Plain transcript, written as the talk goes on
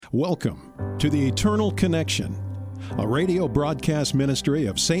Welcome to the Eternal Connection, a radio broadcast ministry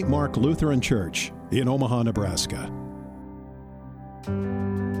of St. Mark Lutheran Church in Omaha, Nebraska.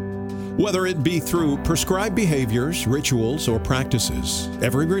 Whether it be through prescribed behaviors, rituals, or practices,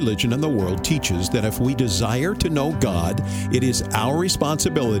 every religion in the world teaches that if we desire to know God, it is our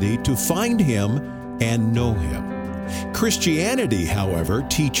responsibility to find Him and know Him. Christianity, however,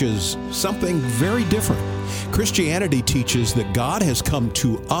 teaches something very different. Christianity teaches that God has come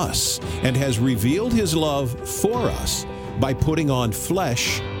to us and has revealed His love for us by putting on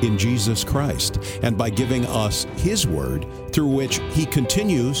flesh in Jesus Christ and by giving us His Word through which He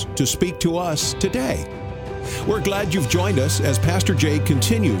continues to speak to us today. We're glad you've joined us as Pastor Jay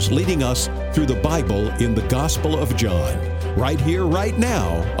continues leading us through the Bible in the Gospel of John, right here, right now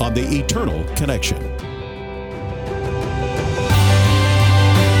on the Eternal Connection.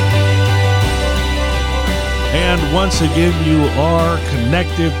 And once again, you are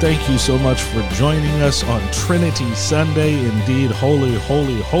connected. Thank you so much for joining us on Trinity Sunday. Indeed, holy,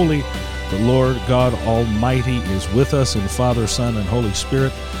 holy, holy, the Lord God Almighty is with us in Father, Son, and Holy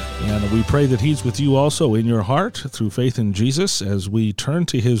Spirit. And we pray that He's with you also in your heart through faith in Jesus as we turn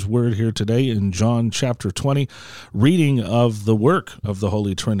to His Word here today in John chapter 20, reading of the work of the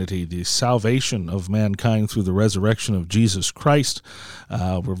Holy Trinity, the salvation of mankind through the resurrection of Jesus Christ.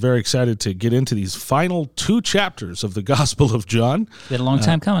 We're very excited to get into these final two chapters of the Gospel of John. Been a long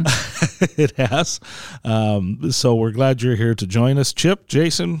time coming. It has. So we're glad you're here to join us. Chip,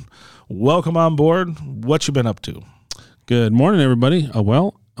 Jason, welcome on board. What you been up to? Good morning, everybody.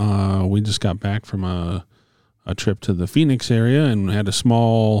 We just got back from a trip to the Phoenix area and had a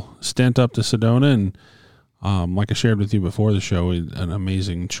small stint up to Sedona. And like I shared with you before the show, an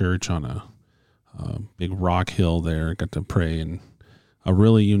amazing church on a big rock hill there. Got to pray in a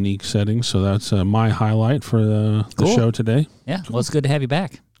really unique setting. So that's my highlight for the show today. Yeah, well, it's good to have you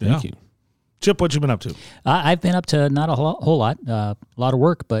back. Thank you. Chip, what you been up to? I've been up to not a whole lot, a lot of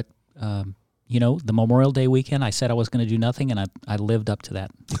work, but the Memorial Day weekend, I said I was going to do nothing, and I lived up to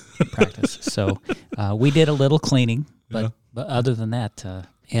that practice. So we did a little cleaning, but other than that,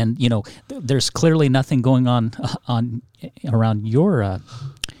 there's clearly nothing going on around your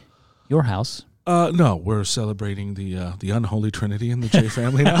house. No, we're celebrating the unholy Trinity in the J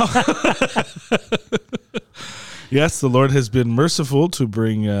family now. Yes, the Lord has been merciful to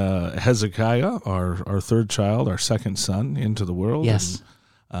bring Hezekiah, our third child, our second son, into the world. Yes.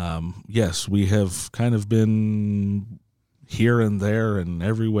 Yes, we have kind of been here and there and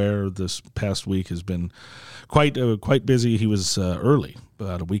everywhere. This past week has been quite busy. He was early,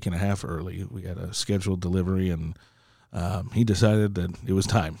 about a week and a half early. We had a scheduled delivery, and he decided that it was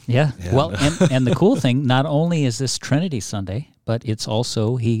time. Yeah. And the cool thing, not only is this Trinity Sunday, but it's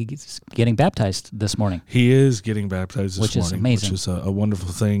also he's getting baptized this morning. He is getting baptized this morning, is amazing. Which is a wonderful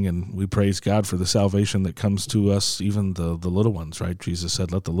thing, and we praise God for the salvation that comes to us, even the little ones, right? Jesus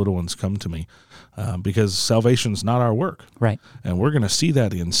said, let the little ones come to me, because salvation's not our work. Right. And we're going to see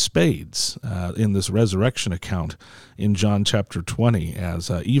that in spades in this resurrection account in John chapter 20, as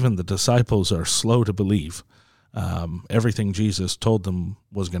even the disciples are slow to believe everything Jesus told them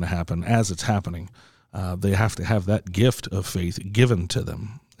was going to happen as it's happening. They have to have that gift of faith given to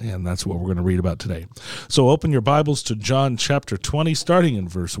them, and that's what we're going to read about today. So open your Bibles to John chapter 20, starting in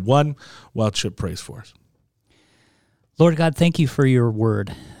verse 1, while Chip prays for us. Lord God, thank you for your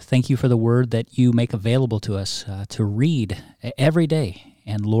word. Thank you for the word that you make available to us to read every day.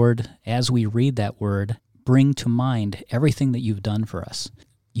 And Lord, as we read that word, bring to mind everything that you've done for us.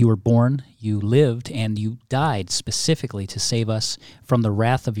 You were born, you lived, and you died specifically to save us from the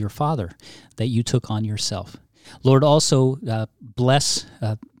wrath of your Father that you took on yourself. Lord, also bless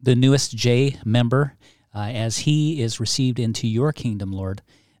the newest J member as he is received into your kingdom, Lord,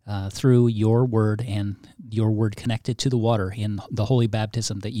 through your word and your word connected to the water in the holy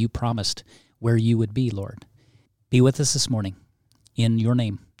baptism that you promised where you would be, Lord. Be with us this morning. In your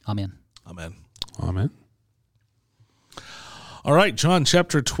name, amen. Amen. Amen. All right, John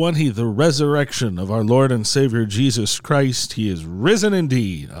chapter 20, the resurrection of our Lord and Savior Jesus Christ. He is risen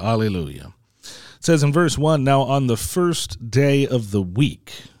indeed. Hallelujah. It says in verse 1, now on the first day of the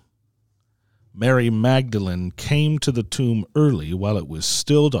week, Mary Magdalene came to the tomb early while it was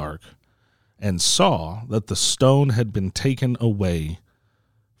still dark and saw that the stone had been taken away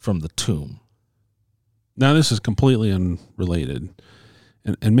from the tomb. Now, this is completely unrelated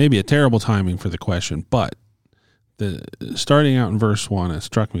and maybe a terrible timing for the question, but starting out in verse 1, it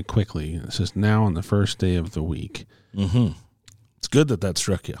struck me quickly. It says, now on the first day of the week. Mm-hmm. It's good that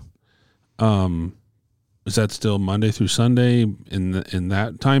struck you. Is that still Monday through Sunday in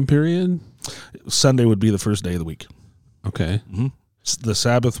that time period? Sunday would be the first day of the week. Okay. Mm-hmm. The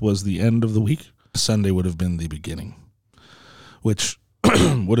Sabbath was the end of the week. Sunday would have been the beginning, which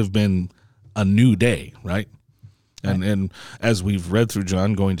would have been a new day, right? And as we've read through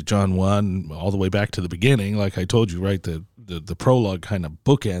John, going to John 1, all the way back to the beginning, like I told you, right, the prologue kind of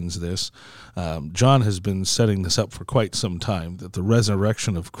bookends this. John has been setting this up for quite some time, that the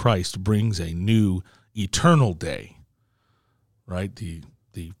resurrection of Christ brings a new eternal day, right?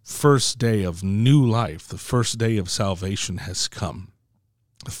 The first day of new life, the first day of salvation has come.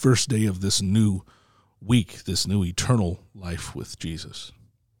 The first day of this new week, this new eternal life with Jesus.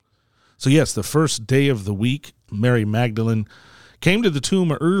 So yes, the first day of the week, Mary Magdalene came to the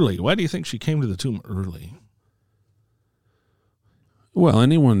tomb early. Why do you think she came to the tomb early? Well,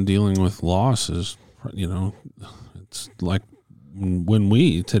 anyone dealing with loss is, it's like when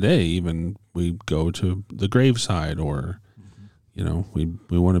we today even we go to the graveside, or we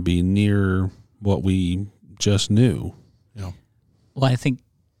want to be near what we just knew. Yeah. Well, I think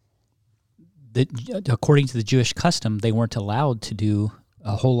that according to the Jewish custom, they weren't allowed to do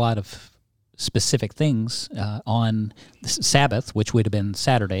a whole lot of specific things on the Sabbath, which would have been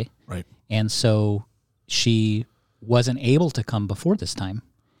Saturday. Right. And so she wasn't able to come before this time.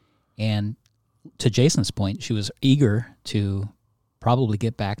 And to Jason's point, she was eager to probably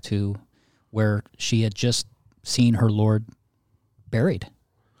get back to where she had just seen her Lord buried.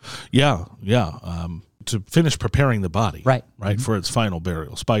 Yeah. To finish preparing the body. Right. For its final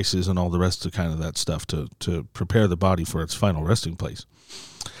burial. Spices and all the rest of kind of that stuff to prepare the body for its final resting place.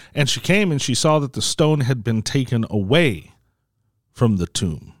 And she came and she saw that the stone had been taken away from the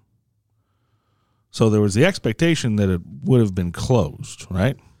tomb. So there was the expectation that it would have been closed,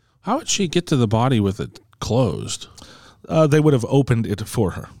 right? How would she get to the body with it closed? They would have opened it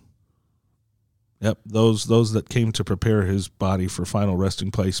for her. Yep, those that came to prepare his body for final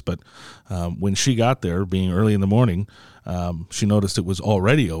resting place. But when she got there, being early in the morning, she noticed it was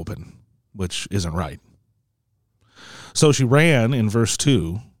already open, which isn't right. So she ran in verse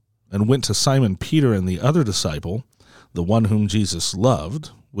 2 and went to Simon Peter and the other disciple, the one whom Jesus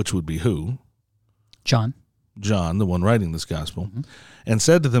loved, which would be who? John, the one writing this gospel, and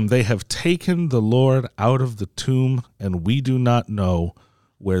said to them, "They have taken the Lord out of the tomb, and we do not know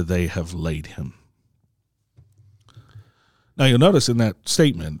where they have laid him." Now you'll notice in that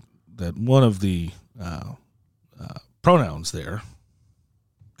statement that one of the pronouns there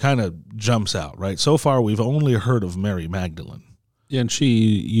kind of jumps out, right? So far we've only heard of Mary Magdalene. Yeah, and she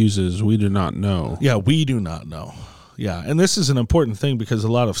uses "we do not know." Yeah, we do not know. Yeah, and this is an important thing because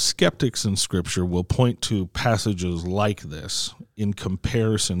a lot of skeptics in Scripture will point to passages like this in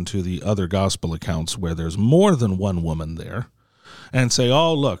comparison to the other gospel accounts where there's more than one woman there and say,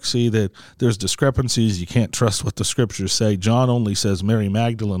 oh, look, see that there's discrepancies. You can't trust what the Scriptures say. John only says Mary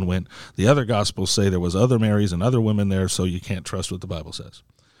Magdalene went. The other gospels say there was other Marys and other women there, so you can't trust what the Bible says.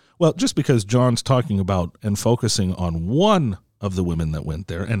 Well, just because John's talking about and focusing on one of the women that went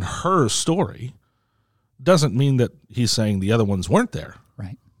there and her story doesn't mean that he's saying the other ones weren't there.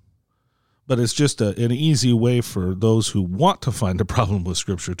 Right. But it's just an easy way for those who want to find a problem with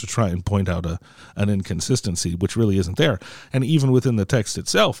Scripture to try and point out an inconsistency, which really isn't there. And even within the text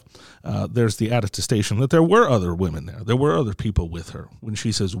itself, there's the attestation that there were other women there. There were other people with her when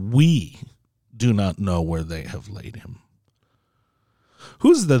she says, "We do not know where they have laid him."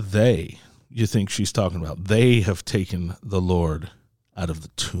 Who's the they you think she's talking about? They have taken the Lord out of the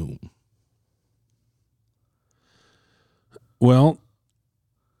tomb. Well,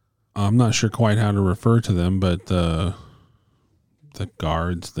 I'm not sure quite how to refer to them, but the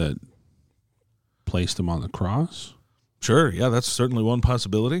guards that placed him on the cross. Sure, yeah, that's certainly one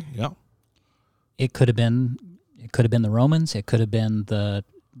possibility. Yeah, it could have been the Romans. It could have been the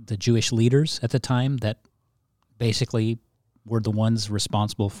Jewish leaders at the time that basically were the ones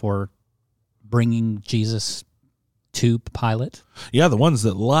responsible for bringing Jesus to Pilate. Yeah, the ones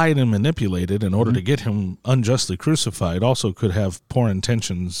that lied and manipulated in order to get him unjustly crucified also could have poor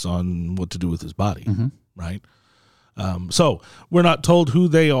intentions on what to do with his body, right? So we're not told who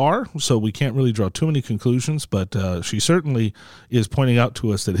they are, so we can't really draw too many conclusions, but she certainly is pointing out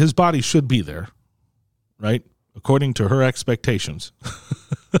to us that his body should be there, right? According to her expectations.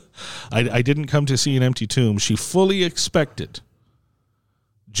 I didn't come to see an empty tomb. She fully expected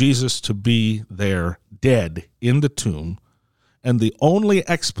Jesus to be there, dead, in the tomb, and the only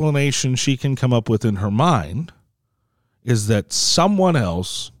explanation she can come up with in her mind is that someone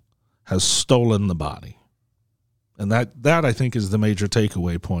else has stolen the body. And that I think is the major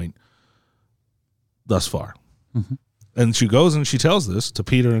takeaway point thus far. And she goes and she tells this to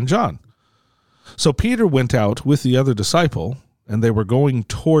Peter and John. So Peter went out with the other disciple, and they were going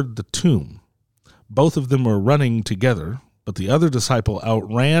toward the tomb. Both of them were running together, But the other disciple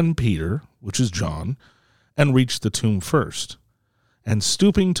outran Peter, which is John, and reached the tomb first. And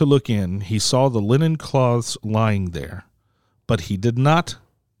stooping to look in, he saw the linen cloths lying there, but he did not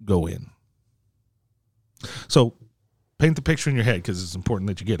go in. So paint the picture in your head, because it's important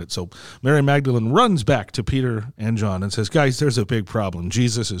that you get it. So Mary Magdalene runs back to Peter and John and says, guys, there's a big problem.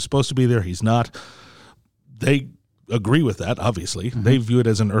 Jesus is supposed to be there. He's not. They agree with that, obviously. Mm-hmm. They view it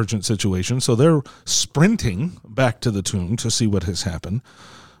as an urgent situation. So they're sprinting back to the tomb to see what has happened.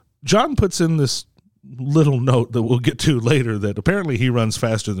 John puts in this little note that we'll get to later that apparently he runs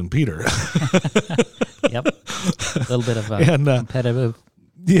faster than Peter. Yep. A little bit of a competitive.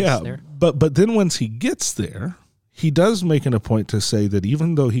 Yeah. There. But then once he gets there, he does make it a point to say that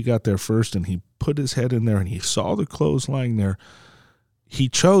even though he got there first and he put his head in there and he saw the clothes lying there, he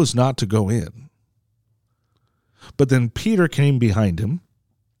chose not to go in. But then Peter came behind him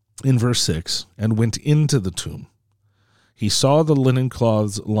in verse 6 and went into the tomb. He saw the linen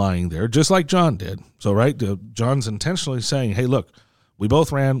cloths lying there, just like John did. So, right, John's intentionally saying, hey, look, we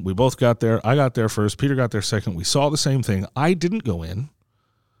both ran, we both got there. I got there first, Peter got there second. We saw the same thing. I didn't go in,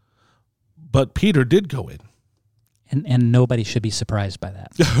 but Peter did go in. And nobody should be surprised by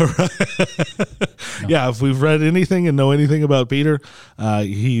that. No. Yeah, if we've read anything and know anything about Peter,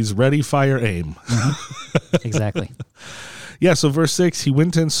 he's ready, fire, aim. Mm-hmm. Exactly. Yeah, so verse 6, he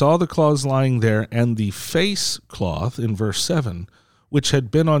went and saw the cloths lying there, and the face cloth in verse 7, which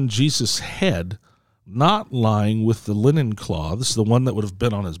had been on Jesus' head, not lying with the linen cloths, the one that would have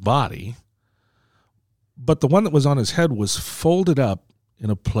been on his body, but the one that was on his head was folded up in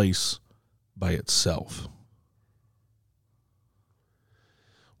a place by itself.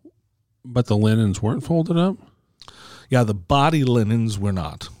 But the linens weren't folded up? Yeah, the body linens were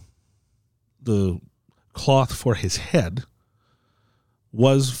not. The cloth for his head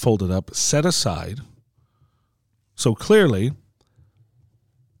was folded up, set aside. So clearly,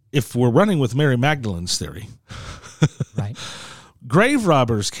 if we're running with Mary Magdalene's theory, right, grave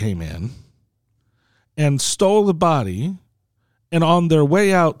robbers came in and stole the body, and on their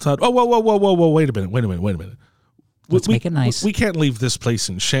way out thought, oh, whoa, wait a minute. Let's make it nice. We can't leave this place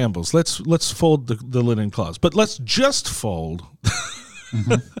in shambles. Let's fold the linen cloths, but let's just fold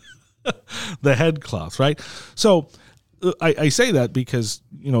the head cloth, right? So I say that because,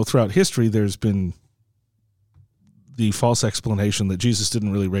 throughout history, there's been the false explanation that Jesus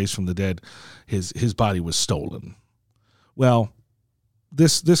didn't really raise from the dead. His body was stolen. Well,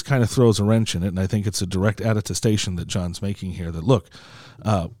 this kind of throws a wrench in it, and I think it's a direct attestation that John's making here that, look,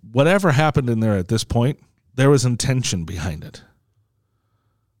 whatever happened in there at this point, there was intention behind it,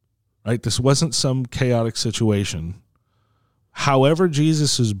 right? This wasn't some chaotic situation. However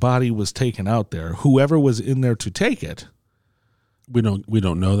Jesus' body was taken out there, whoever was in there to take it. We don't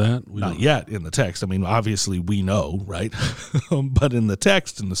know that? Not yet in the text. I mean, obviously we know, right? But in the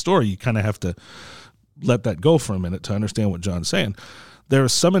text, in the story, you kind of have to let that go for a minute to understand what John's saying. There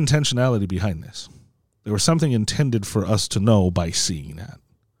is some intentionality behind this. There was something intended for us to know by seeing that.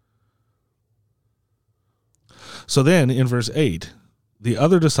 So then, in verse 8, the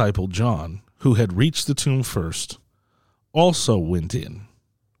other disciple, John, who had reached the tomb first, also went in,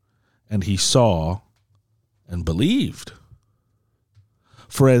 and he saw and believed.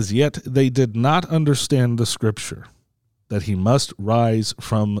 For as yet they did not understand the scripture, that he must rise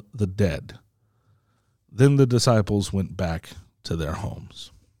from the dead. Then the disciples went back to their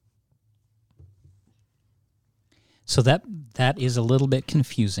homes. So that is a little bit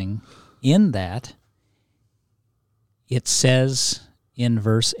confusing in that it says in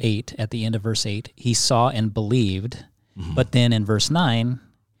verse 8, at the end of verse 8, he saw and believed, but then in verse 9,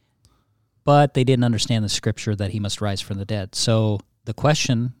 but they didn't understand the scripture that he must rise from the dead. So the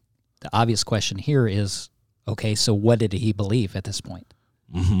obvious question here is, okay, so what did he believe at this point?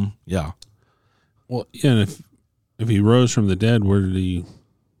 Mm-hmm. Yeah. Well, yeah, and if he rose from the dead, where did he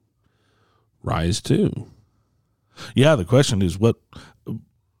rise to? Yeah, the question is, what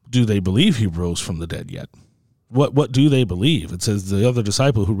do they believe he rose from the dead yet? What do they believe? It says the other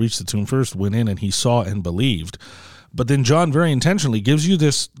disciple who reached the tomb first went in and he saw and believed. But then John very intentionally gives you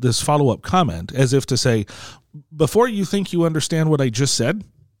this follow-up comment as if to say, before you think you understand what I just said,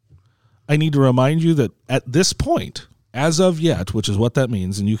 I need to remind you that at this point, as of yet, which is what that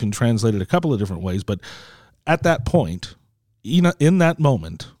means, and you can translate it a couple of different ways, but at that point, in that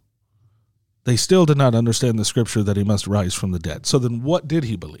moment, they still did not understand the scripture that he must rise from the dead. So then what did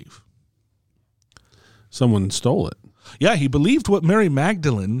he believe? Someone stole it. Yeah, he believed what Mary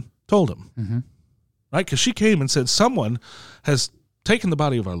Magdalene told him, right? Because she came and said, someone has taken the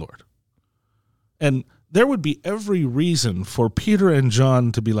body of our Lord. And there would be every reason for Peter and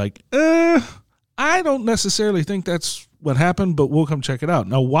John to be like, I I don't necessarily think that's what happened, but we'll come check it out.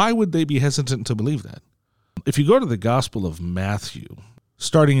 Now, why would they be hesitant to believe that? If you go to the Gospel of Matthew,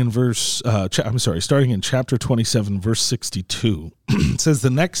 starting in chapter 27, verse 62, it says, "The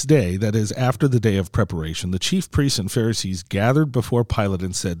next day, that is after the day of preparation, the chief priests and Pharisees gathered before Pilate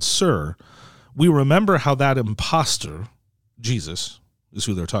and said, 'Sir, we remember how that impostor,'" Jesus is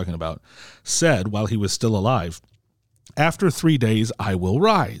who they're talking about, "said while he was still alive, 'After 3 days I will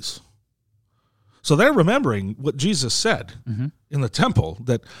rise.'" So they're remembering what Jesus said in the temple,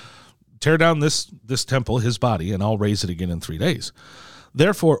 that tear down this temple, his body, and I'll raise it again in 3 days.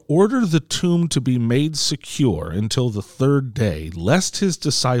 "Therefore, order the tomb to be made secure until the 3rd day, lest his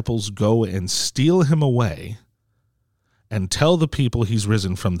disciples go and steal him away and tell the people he's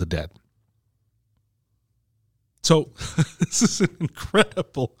risen from the dead." So this is an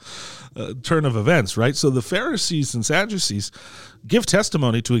incredible turn of events, right? So the Pharisees and Sadducees give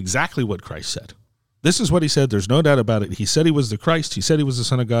testimony to exactly what Christ said. This is what he said. There's no doubt about it. He said he was the Christ. He said he was the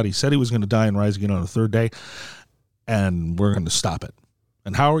Son of God. He said he was going to die and rise again on the 3rd day, and we're going to stop it.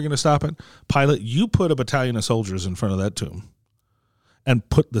 And how are we going to stop it? Pilate, you put a battalion of soldiers in front of that tomb and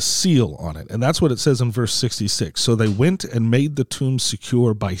put the seal on it. And that's what it says in verse 66. "So they went and made the tomb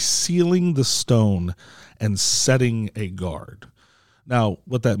secure by sealing the stone and setting a guard." Now,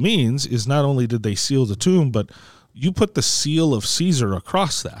 what that means is not only did they seal the tomb, but you put the seal of Caesar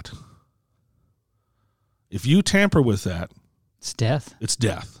across that. If you tamper with that, It's death. it's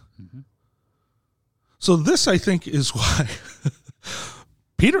death. So this, I think, is why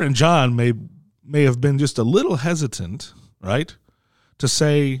Peter and John may have been just a little hesitant, right, to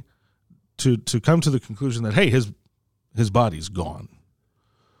say, to come to the conclusion that, hey, his body's gone.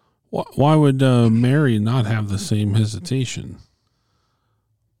 Why would Mary not have the same hesitation?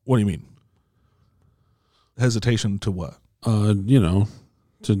 What do you mean? Hesitation to what?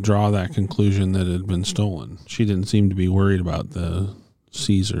 To draw that conclusion that it had been stolen. She didn't seem to be worried about the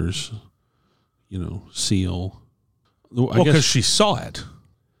Caesar's, seal. Well, because she saw it.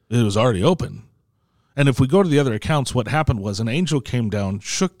 It was already open. And if we go to the other accounts, what happened was an angel came down,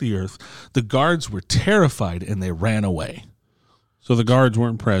 shook the earth. The guards were terrified, and they ran away. So the guards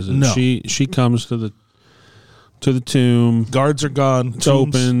weren't present. No. She comes to the tomb. Guards are gone. It's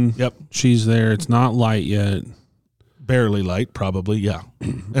open. Yep. She's there. It's not light yet. Barely light, probably, yeah.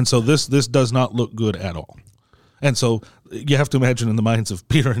 And so this does not look good at all. And so you have to imagine in the minds of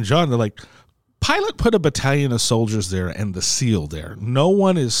Peter and John, they're like, Pilate put a battalion of soldiers there and the seal there. No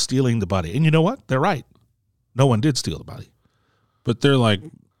one is stealing the body. And you know what? They're right. No one did steal the body. But they're like,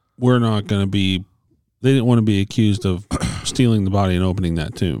 we're not going to be, they didn't want to be accused of stealing the body and opening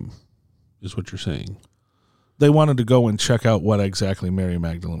that tomb, is what you're saying. They wanted to go and check out what exactly Mary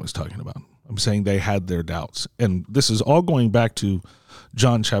Magdalene was talking about. I'm saying they had their doubts. And this is all going back to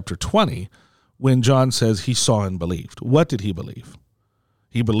John chapter 20, when John says he saw and believed. What did he believe?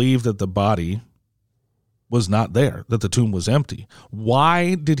 He believed that the body was not there, that the tomb was empty.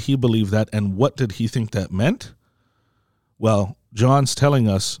 Why did he believe that, and what did he think that meant? Well, John's telling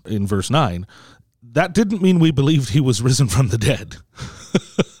us in verse 9, that didn't mean we believed he was risen from the dead.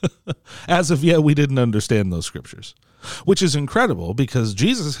 As of yet, we didn't understand those scriptures, which is incredible because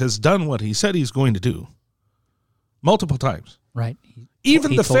Jesus has done what he said he's going to do multiple times. Right.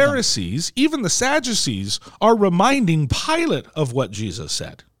 Even He the told them. Pharisees, even the Sadducees are reminding Pilate of what Jesus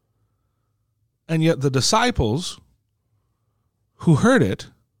said. And yet the disciples who heard it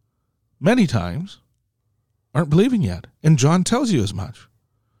many times aren't believing yet. And John tells you as much.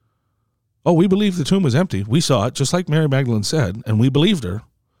 Oh, we believe the tomb was empty. We saw it, just like Mary Magdalene said, and we believed her.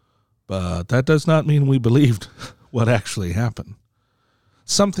 But that does not mean we believed what actually happened.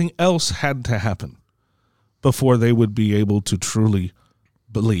 Something else had to happen before they would be able to truly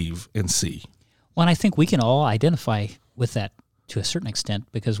believe and see. Well, and I think we can all identify with that to a certain extent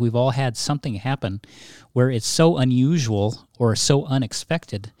because we've all had something happen where it's so unusual or so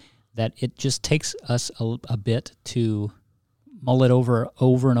unexpected that it just takes us a bit to mull it over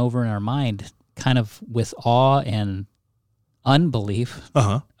and over in our mind, kind of with awe and unbelief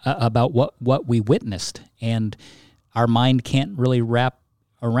about what we witnessed, and our mind can't really wrap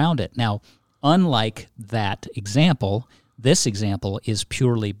around it. Now, unlike that example, this example is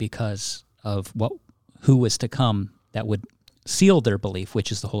purely because of who was to come that would seal their belief,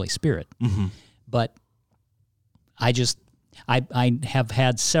 which is the Holy Spirit. Mm-hmm. But I have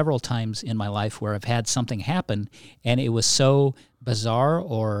had several times in my life where I've had something happen, and it was so bizarre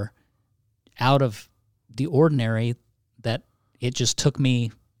or out of the ordinary that it just took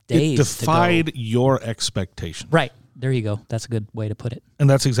me days. It defied to go. your expectation. Right. There you go. That's a good way to put it. And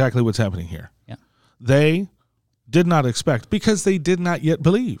that's exactly what's happening here. Yeah. They did not expect because they did not yet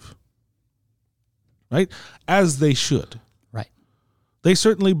believe. right? As they should. Right. They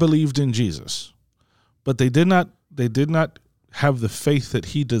certainly believed in Jesus, but they did not have the faith that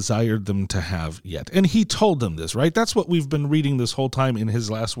he desired them to have yet. And he told them this, right? That's what we've been reading this whole time in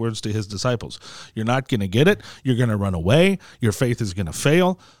his last words to his disciples. You're not going to get it. You're going to run away. Your faith is going to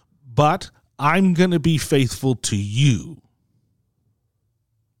fail, but I'm going to be faithful to you.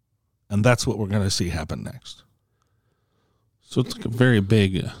 And that's what we're going to see happen next. So it's like a very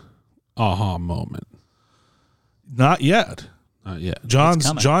big aha moment. Not yet. Not yet.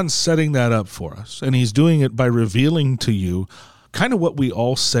 John's setting that up for us, and he's doing it by revealing to you kind of what we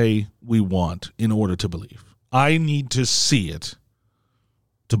all say we want in order to believe. I need to see it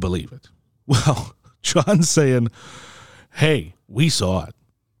to believe it. Well, John's saying, hey, we saw it.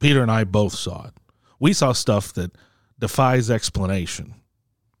 Peter and I both saw it. We saw stuff that defies explanation.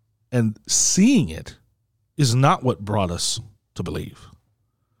 And seeing it is not what brought us to believe.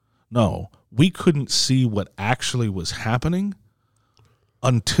 No, we couldn't see what actually was happening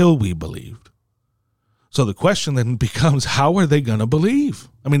until we believed. So the question then becomes, how are they going to believe?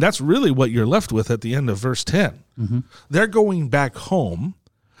 I mean, that's really what you're left with at the end of verse 10. Mm-hmm. They're going back home,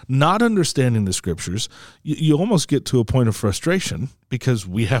 not understanding the scriptures. You almost get to a point of frustration because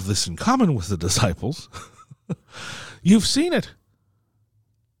we have this in common with the disciples. You've seen it.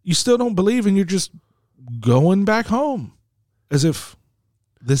 You still don't believe, and you're just going back home as if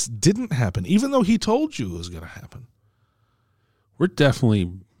this didn't happen, even though he told you it was going to happen. We're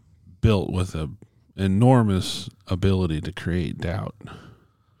definitely built with an enormous ability to create doubt.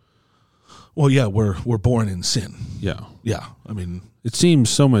 Well, yeah, we're born in sin. Yeah. Yeah. I mean, it seems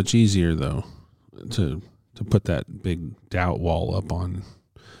so much easier though to put that big doubt wall up on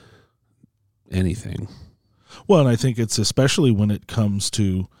anything. Well, and I think it's especially when it comes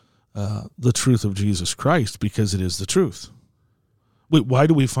to the truth of Jesus Christ, because it is the truth. Why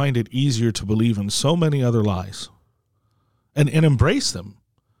do we find it easier to believe in so many other lies and embrace them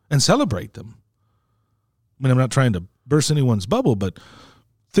and celebrate them? I mean, I'm not trying to burst anyone's bubble, but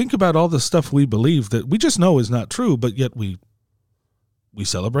think about all the stuff we believe that we just know is not true, but yet we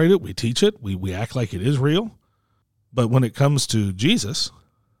celebrate it, we teach it, we act like it is real. But when it comes to Jesus,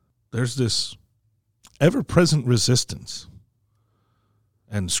 there's this ever-present resistance.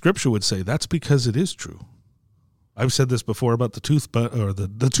 And Scripture would say that's because it is true. I've said this before about the tooth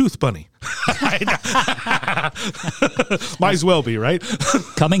bunny. Might as well be, right?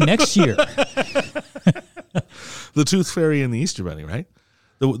 Coming next year. The tooth fairy and the Easter bunny, right?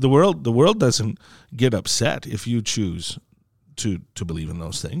 The world doesn't get upset if you choose to believe in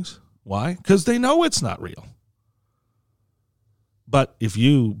those things. Why? Because they know it's not real. But if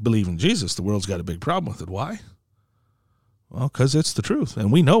you believe in Jesus, the world's got a big problem with it. Why? Well, because it's the truth,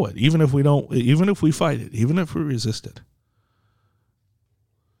 and we know it, even if we fight it, even if we resist it.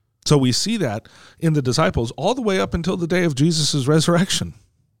 So we see that in the disciples all the way up until the day of Jesus' resurrection,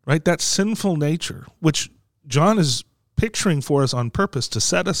 right? That sinful nature, which John is picturing for us on purpose to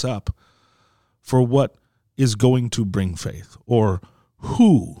set us up for what is going to bring faith, or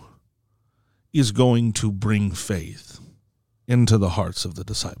who is going to bring faith into the hearts of the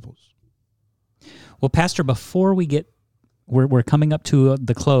disciples. Well, Pastor, before we get, we're coming up to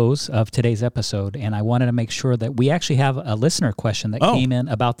the close of today's episode, and I wanted to make sure that we actually have a listener question that came in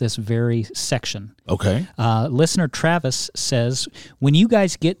about this very section. Okay. Listener Travis says, when you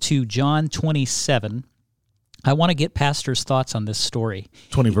guys get to John 27, I want to get Pastor's thoughts on this story.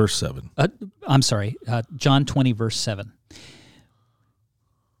 20 verse 7. John 20 verse 7.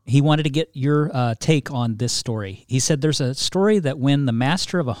 He wanted to get your take on this story. He said there's a story that when the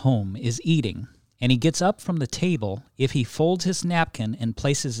master of a home is eating and he gets up from the table, if he folds his napkin and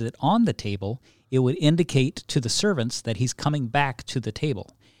places it on the table, it would indicate to the servants that he's coming back to the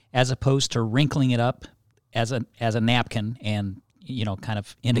table, as opposed to wrinkling it up as a napkin and, kind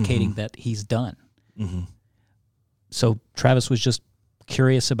of indicating that he's done. Mm-hmm. So Travis was just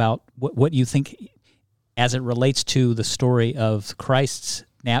curious about what you think as it relates to the story of Christ's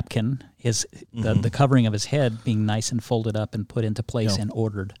napkin, the covering of his head being nice and folded up and put into place and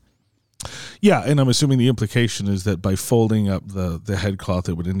ordered. Yeah, and I'm assuming the implication is that by folding up the headcloth,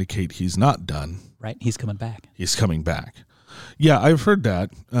 it would indicate he's not done. Right, he's coming back. He's coming back. Yeah, I've heard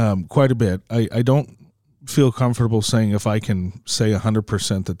that quite a bit. I don't feel comfortable saying if I can say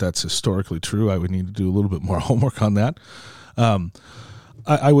 100% that that's historically true. I would need to do a little bit more homework on that.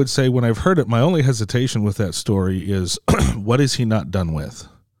 I would say when I've heard it, my only hesitation with that story is what is he not done with?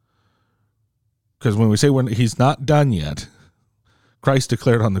 Because when we say when he's not done yet, Christ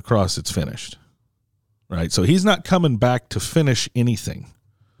declared on the cross it's finished, right? So he's not coming back to finish anything.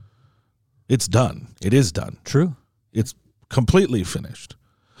 It's done. It is done. True. It's completely finished.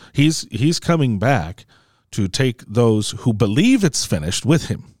 He's coming back to take those who believe it's finished with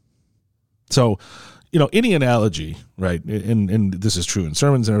him. So, any analogy, right, and this is true in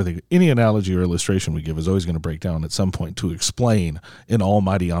sermons and everything, any analogy or illustration we give is always going to break down at some point to explain an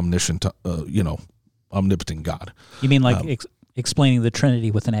almighty, omniscient, omnipotent God. You mean like explaining the Trinity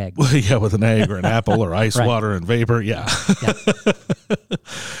with an egg? Well, yeah, with an egg or an apple or ice, water and vapor, yeah.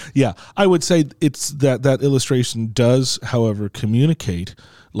 Yeah, I would say it's that illustration does, however, communicate,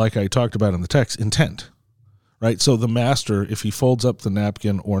 like I talked about in the text, intent. Right, so the master, if he folds up the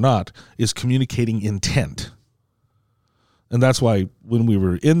napkin or not, is communicating intent. And that's why when we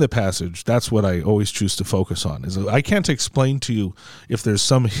were in the passage, that's what I always choose to focus on. Is I can't explain to you if there's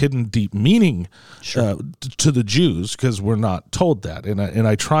some hidden deep meaning to the Jews, because we're not told that. And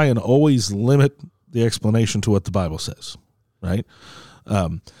I try and always limit the explanation to what the Bible says, right?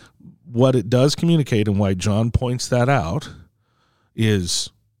 What it does communicate, and why John points that out, is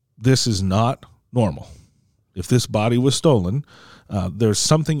this is not normal. If this body was stolen, there's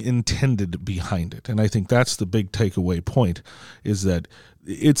something intended behind it. And I think that's the big takeaway point, is that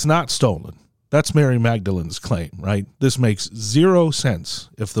it's not stolen. That's Mary Magdalene's claim, right? This makes zero sense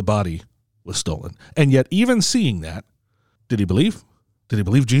if the body was stolen. And yet, even seeing that, did he believe? Did he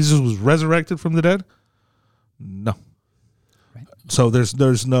believe Jesus was resurrected from the dead? No. Right. So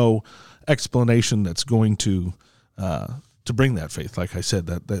there's no explanation that's going to bring that faith. Like I said,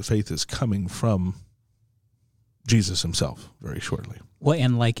 that faith is coming from Jesus himself very shortly. Well,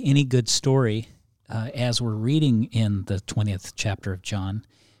 and like any good story, as we're reading in the 20th chapter of John,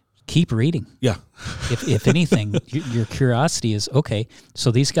 keep reading. Yeah. If anything, your curiosity is, okay, so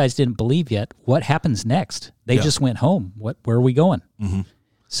these guys didn't believe yet. What happens next? They just went home. Where are we going? Mm-hmm.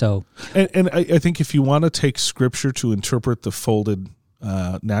 So, and I think if you want to take Scripture to interpret the folded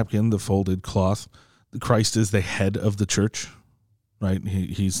napkin, the folded cloth, Christ is the head of the church, right?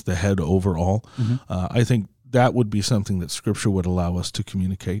 He's the head over all. Mm-hmm. I think that would be something that Scripture would allow us to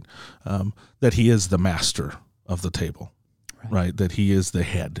communicate, that he is the master of the table, right? That he is the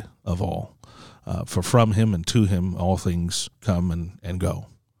head of all. For from him and to him, all things come and go.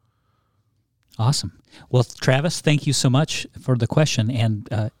 Awesome. Well, Travis, thank you so much for the question.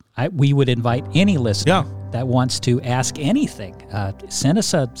 And we would invite any listener that wants to ask anything. Send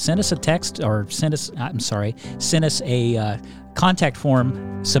us a text, or send us a contact form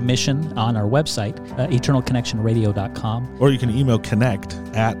submission on our website, eternalconnectionradio.com. Or you can email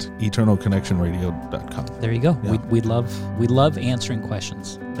connect@eternalconnectionradio.com. There you go. Yeah. We love answering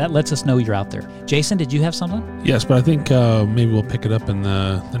questions. That lets us know you're out there. Jason, did you have something? Yes, but I think maybe we'll pick it up in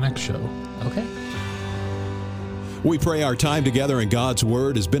the next show. Okay. We pray our time together in God's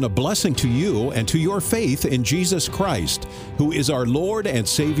Word has been a blessing to you and to your faith in Jesus Christ, who is our Lord and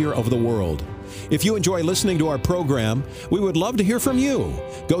Savior of the world. If you enjoy listening to our program, we would love to hear from you.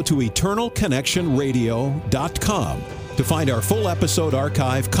 Go to eternalconnectionradio.com to find our full episode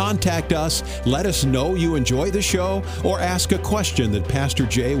archive, contact us, let us know you enjoy the show, or ask a question that Pastor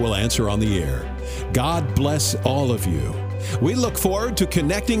Jay will answer on the air. God bless all of you. We look forward to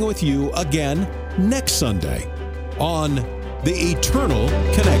connecting with you again next Sunday on The Eternal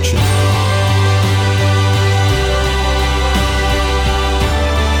Connection.